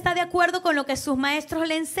 usted está de acuerdo con lo que sus maestros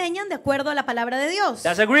le enseñan de acuerdo a la palabra de Dios.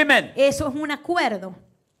 That's agreement. Eso es un acuerdo.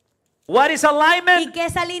 What is ¿Y alignment? qué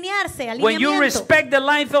es alinearse? When you Alineamiento. respect the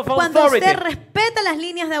lines of Cuando authority. usted respeta las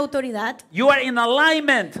líneas de autoridad, You are in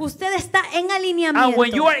alignment. usted está en And alineamiento.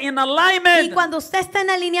 when you are in Y alignment, cuando usted está en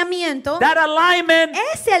alineamiento, that alignment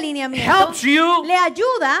ese alineamiento helps you le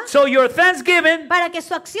ayuda so your thanksgiving para que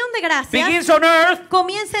su acción de gracias begins on earth,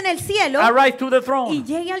 comience en el cielo arrive to the y throne.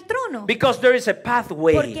 llegue al trono. Because there is a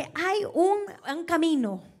pathway. Porque hay un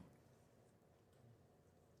camino.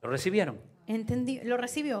 ¿Lo recibieron? ¿Lo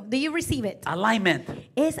recibió? Do you receive it? Alignment.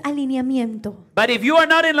 Es alineamiento. But if you are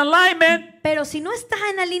not in alignment, Pero si no estás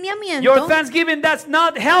en alineamiento, your thanksgiving does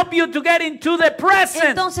not help you to get into the present.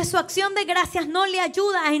 entonces su acción de gracias no le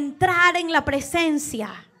ayuda a entrar en la presencia.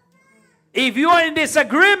 If you are in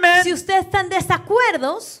disagreement Si usted está en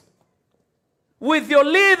desacuerdos with your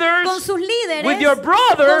leaders, con sus líderes, with your con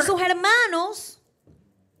brother, sus hermanos,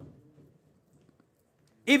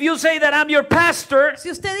 if you say that I'm your pastor, si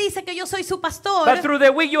usted dice que yo soy su pastor, but through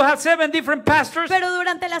the week you have 7 different pastors, pero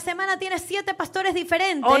durante la semana tiene 7 pastores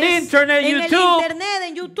diferentes On internet, en YouTube, el internet,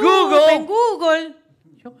 en YouTube, Google, en Google,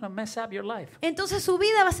 you're going to mess up your life. entonces su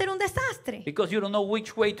vida va a ser un desastre. Because you don't know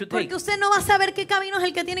which way to take. Porque usted no va a saber qué camino es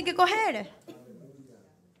el que tiene que coger.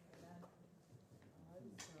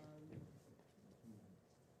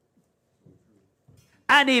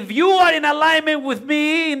 And if you are in alignment with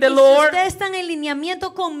me in the Y si Lord, usted está en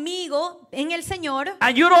alineamiento conmigo en el Señor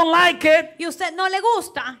and you don't like it, y usted no le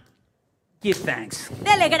gusta, give thanks.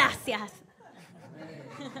 dele gracias.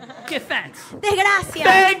 Give thanks. De gracias.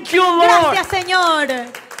 Thank you, Lord. Gracias, Señor.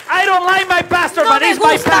 I don't like my pastor, No but me he's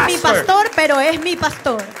my gusta mi pastor. pastor, pero es mi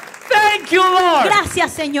pastor. Thank you, Lord.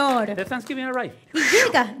 Gracias, Señor. The Thanksgiving arrived. Y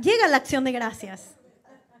llega la acción de gracias.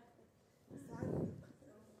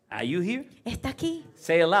 Are you here? Está aquí.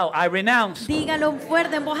 Say aloud, I renounce Dígalo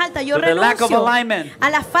fuerte en voz alta. Yo To the lack of renuncio alignment. a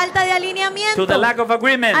la falta de alineamiento, to the lack of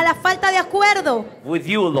agreement a la falta de acuerdo with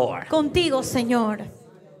you, Lord. contigo, Señor.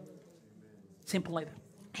 Simple like that.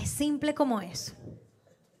 Es simple como eso.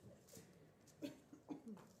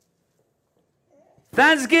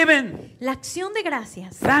 Thanksgiving. La acción de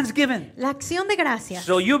gracias. Thanksgiving. La acción de gracias.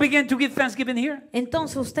 So you begin to give thanksgiving here.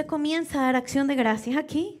 Entonces usted comienza a dar acción de gracias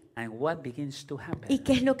aquí. And what begins to happen? ¿Y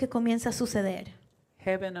qué es lo que comienza a suceder?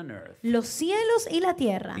 Heaven and earth Los cielos y la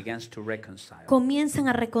tierra begins to reconcile comienzan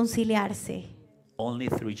a reconciliarse only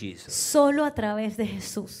through Jesus. solo a través de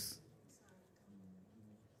Jesús.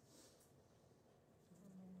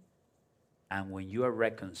 And when you are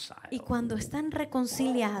reconciled, Y cuando están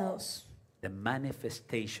reconciliados, the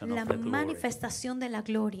manifestation la of the glory, manifestación de la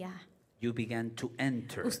gloria, you begin to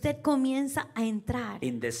enter usted comienza a entrar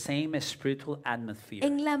in the same spiritual atmosphere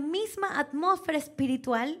en la misma atmósfera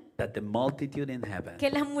espiritual that the multitude in heaven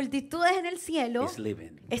que las multitudes en el cielo is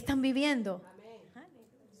living. están viviendo.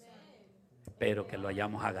 Espero que lo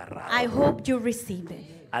hayamos agarrado. I hope you receive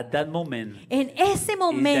it. At that moment En ese is that you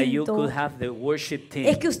momento could have the worship team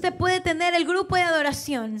es que usted puede tener el grupo de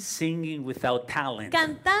adoración singing without talent,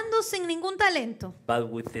 cantando sin ningún talento, but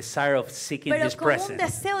with desire of seeking pero His con un presence.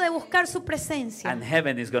 deseo de buscar su presencia. And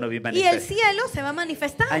heaven is going to be Y el manifested. cielo se va a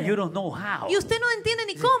manifestar. And you don't know how. Y usted no entiende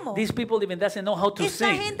ni cómo. These people even doesn't know how to Esta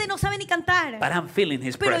sing. gente no sabe ni cantar. But I'm feeling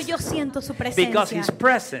His Pero yo presence. siento su Because His presencia.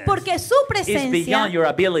 presence Porque su is presencia beyond your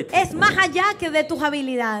ability. es más allá que de tus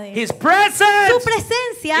habilidades. His Su presence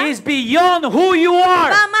presencia is beyond who you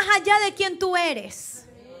are. va más allá de quien tú eres.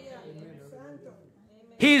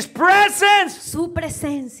 His presence Su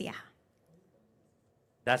presencia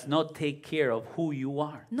does not take care of who you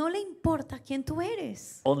are. no le importa quién tú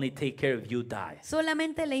eres. Only take care of you die.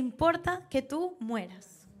 Solamente le importa que tú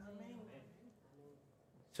mueras.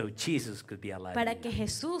 So Jesus could be alive. Para in que you.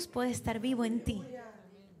 Jesús pueda estar vivo en ti.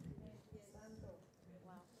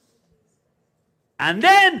 And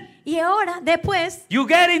then Y ahora, después, you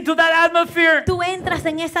get into that atmosphere tú entras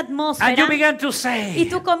en esa and atmósfera you begin to y say,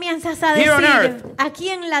 tú comienzas a Here on decir, earth. aquí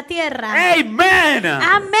en la tierra, Amen.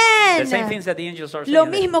 The same amén. things that the angels are Lo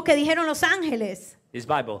saying. mismo que dijeron los ángeles It's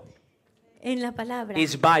Bible. en la palabra.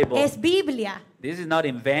 It's Bible. Es Biblia. This is not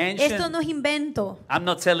Esto invention. no es invento. I'm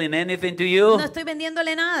not selling anything to you. No estoy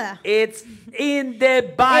vendiéndole nada. It's in the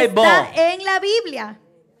Bible. Está en la Biblia.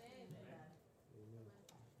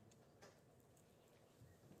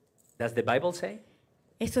 Does the Bible say?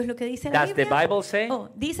 Eso es lo que dice la Does the Biblia. Bible say? Oh,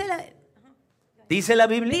 dice Dice la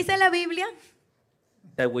Biblia.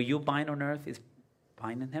 that what you bind on earth is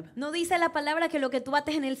bind in heaven. ¿No dice la palabra que lo que tú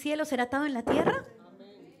bates en el cielo será atado en la tierra?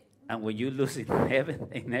 And what you lose in heaven,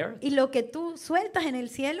 in earth, Y lo que tú sueltas en el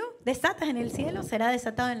cielo, desatas en el cielo, será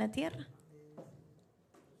desatado en la tierra.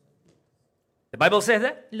 the Bible says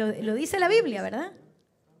that. Lo dice la Biblia, ¿verdad?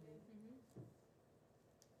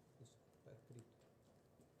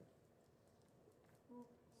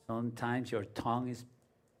 Sometimes your tongue is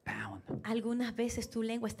bound Algunas veces tu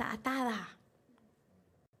lengua está atada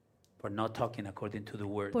for not talking according to the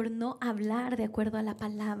word. por no hablar de acuerdo a la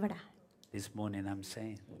palabra. This morning I'm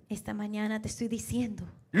saying, Esta mañana te estoy diciendo,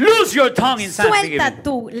 lose your tongue in suelta thanksgiving.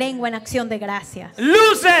 tu lengua en acción de gracias.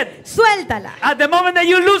 Lose it. Suéltala. At the moment that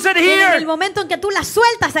you lose it En el here, momento en que tú la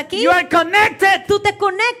sueltas aquí, you are connected, tú te and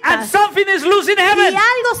conectas something is loose in y heaven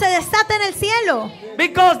algo se desata en el cielo,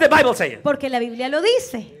 because the Bible says it. porque la Biblia lo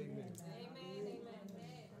dice.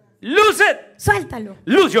 Lose it. Suéltalo.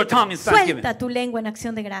 Lose your tongue in thanksgiving. Suelta tu lengua en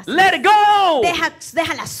acción de gracias. Let it go.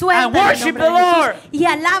 Déjala suelta And en el worship nombre de the Jesús Lord. y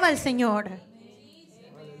alaba al Señor.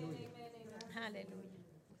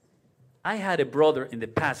 I had a brother in the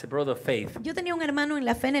past, a brother of faith, Yo tenía un hermano en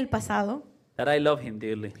la fe en el pasado that I love him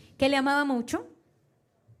dearly. que le amaba mucho,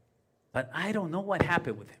 But I don't know what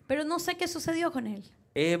happened with him. pero no sé qué sucedió con él.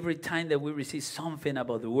 Every time that we receive something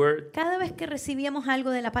about the word, Cada vez que recibíamos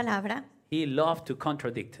algo de la palabra, he loved to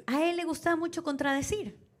contradict it a él le gustaba mucho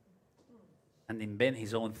contradecir and invent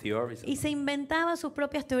his own theories. y se inventaba sus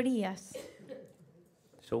propias teorías.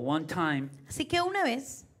 So one time Así que una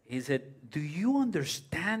vez he said, "Do you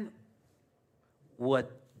understand what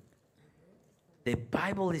the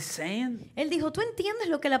Bible is saying?" él dijo, ¿tú entiendes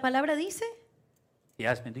lo que la palabra dice? He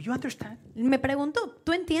asked me, do you understand? Me preguntó,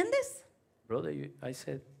 ¿tú entiendes? Brother, I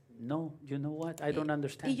said, no, you know what? I don't Y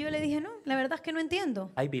understand. yo le dije, no, la verdad es que no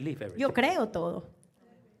entiendo. I believe everything. Yo creo todo.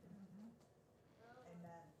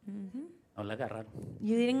 No la agarraron.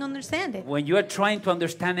 You didn't understand it. When you are trying to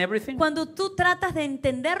understand everything, Cuando tú tratas de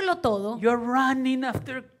entenderlo todo, you're running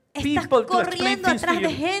after estás people to explain corriendo things to atrás de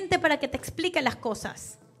you. gente para que te explique las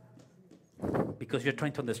cosas. Because you're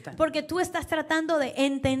trying to understand. Porque tú estás tratando de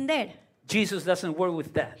entender. Jesus doesn't work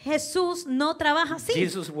with that. Jesús no trabaja así.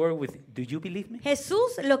 Jesus works with, do you believe me?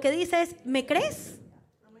 Jesús lo que dice es, ¿me crees?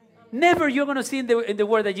 Never you're going to see in the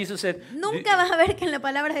word that Jesus said, Nunca vas a ver que en la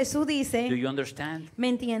palabra Jesús do dice, you understand? ¿me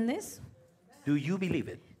entiendes? Do you believe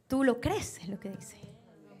it? Tú lo crees, es lo que dice.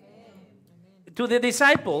 To the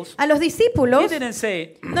disciples, A los he discípulos didn't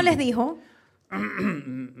say, no les dijo,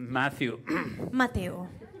 Matthew, Mateo,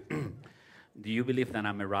 do you believe that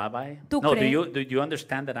I'm a rabbi? ¿Tú No, do crees? you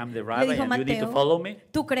understand that I'm the le rabbi dijo and you need to Mateo, follow me?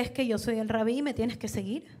 ¿tú crees que yo soy el rabí y me tienes que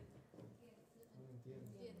seguir?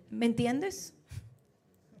 ¿Me entiendes?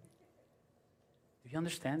 Do you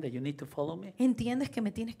understand that you need to follow me? ¿Entiendes que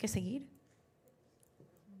me tienes que seguir?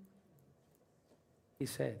 He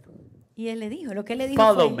said, Y él le dijo, lo que él le dijo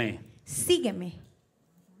follow fue, me. sígueme.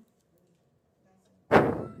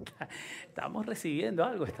 Estamos recibiendo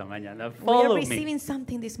algo esta mañana. We are Follow me. receiving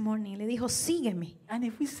something this morning. Le dijo, sígueme. And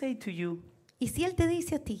if we say to you, Y si él te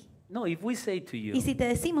dice a ti, no, if we say to y you, si te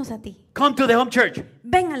decimos a ti, come to the home church,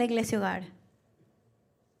 ven a la iglesia hogar,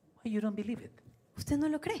 why you don't believe it? usted no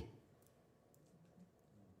lo cree.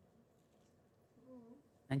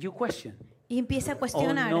 And you question. Y empieza a Oh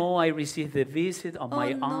cuestionar. no, I received the visit of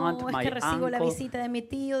my oh aunt, no, es my que recibo la uncle. visita de mi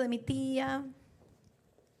tío, de mi tía.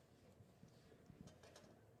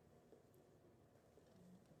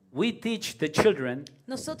 We teach the children,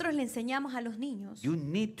 Nosotros le enseñamos a los niños, you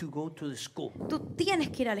need to go to the school. tú tienes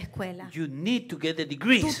que ir a la escuela. You need to get the Tú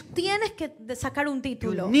degrees. tienes que sacar un You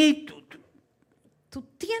título. need to. Tú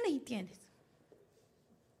tienes y tienes.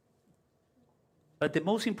 But the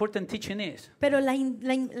most important teaching is, Pero la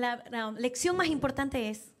lección más importante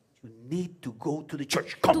es, you need to go to the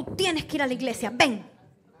church. tú Come. tienes que ir a la iglesia. Ven,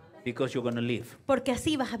 Because you're going to live. porque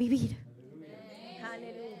así vas a vivir.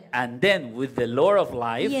 And then with the Lord of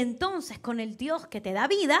Y life, entonces con el Dios que te da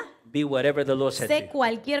vida, be whatever the Lord said sé to you.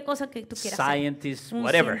 cualquier cosa que tú quieras ser. Scientist, Un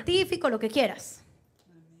whatever. científico, lo que quieras.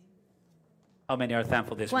 How many are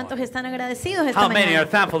thankful this ¿Cuántos morning? están agradecidos esta How many are mañana?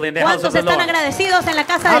 thankful in the house of ¿Cuántos the están Lord? agradecidos en la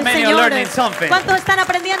casa How del many are Señor? learning something? ¿Cuántos están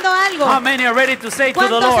aprendiendo algo? How many are ready to say to the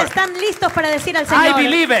 ¿Cuántos Lord, están listos para decir al Señor? I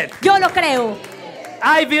believe it. Yo lo creo.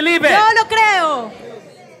 I believe it. Yo lo creo.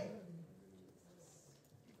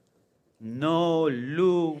 No,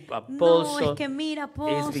 Luke, No, apostle. es que mira,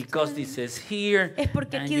 It's because apóstol. this says here. Es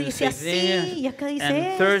porque and aquí you dice say there. así y acá dice And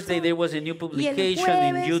esto. Thursday there was a new Y el publication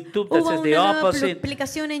in jueves YouTube that hubo says una the nueva opposite.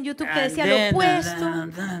 publicación en YouTube que And decía then, lo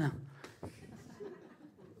opuesto.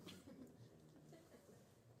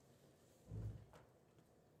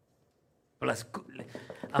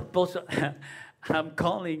 Apostle, I'm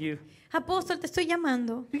calling you. Apóstol, te estoy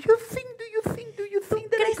llamando. Do you think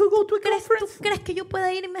that I ¿Crees, could go to a tú conference? crees que yo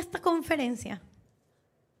pueda irme a esta conferencia?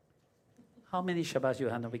 How many Shabbats you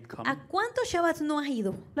have not been coming? ¿A cuántos Shabbats no has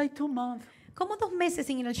ido? Like 2 months. ¿Cómo 2 meses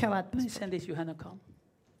sin ir al Shabbat? How many Sundays you have not come?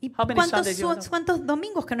 ¿Y How many cuántos, Sundays you have not- cuántos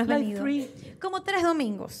domingos que no has Like venido? 3. Como 3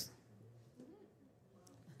 domingos.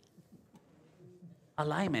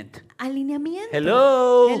 Alignment. Alineamiento.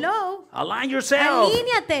 Hello. Hello. Align yourself.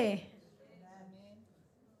 Alíñate.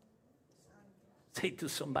 Say to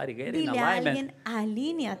somebody, get in Dile a alignment. alguien,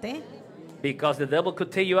 alíñate. Because the devil could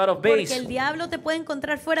take you out of Porque base. el diablo te puede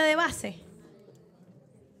encontrar fuera de base.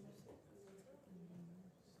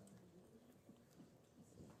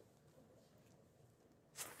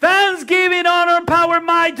 Thanksgiving, honor, power,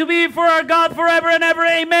 might to be for our God forever and ever.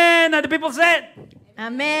 Amen. And the people said,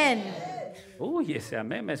 Amén. uy, ese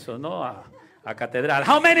amén me sonó a catedral.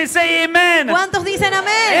 How many say amen? ¿Cuántos dicen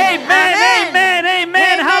amén? Amen, amen,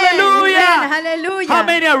 amen. Hallelujah. Amen, aleluya. How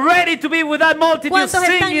many are ready to be with that multitude ¿Cuántos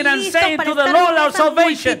están singing and listos saying para to the estar Lord con our esas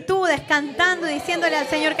salvation? multitudes cantando y diciéndole al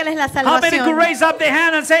Señor que Él es la How many could salvación? raise up their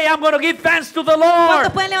hand and say, I'm going to give thanks to the ¿Cuántos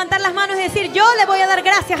Lord? pueden levantar las manos y decir, yo le voy a dar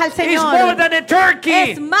gracias al It's more Señor? than a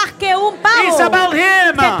turkey. Es más que un pavo. It's about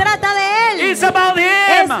Him. Se trata de Él. It's about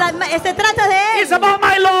Him. Se trata de Él. It's about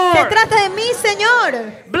my Se Lord. trata de mi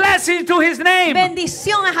Señor. Blessing to His name.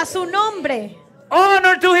 Bendición a su nombre.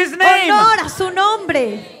 Honor to His name. Honor a su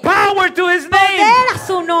nombre. Power to His name. Poder a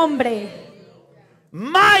su nombre.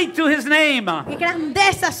 Might to his name. Y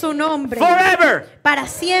grandeza su nombre. Forever. Para And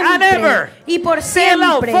siempre. ever. Y por Say it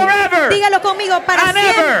loud, siempre. forever. Dígalo conmigo. Para And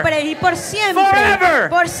ever. siempre. Y por siempre. Forever.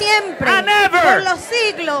 Por siempre. And ever. Por los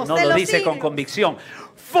siglos. No de lo los dice con siglos. convicción.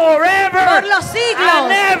 Forever. Por los siglos.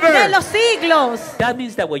 And ever. De los siglos. That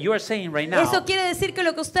means that what you are saying right now. Eso quiere decir que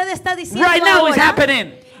lo que usted está diciendo Right now is ahora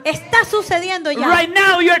happening. está sucediendo ya. Right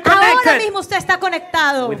now you're Ahora connected mismo usted está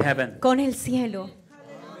conectado with heaven. con el cielo.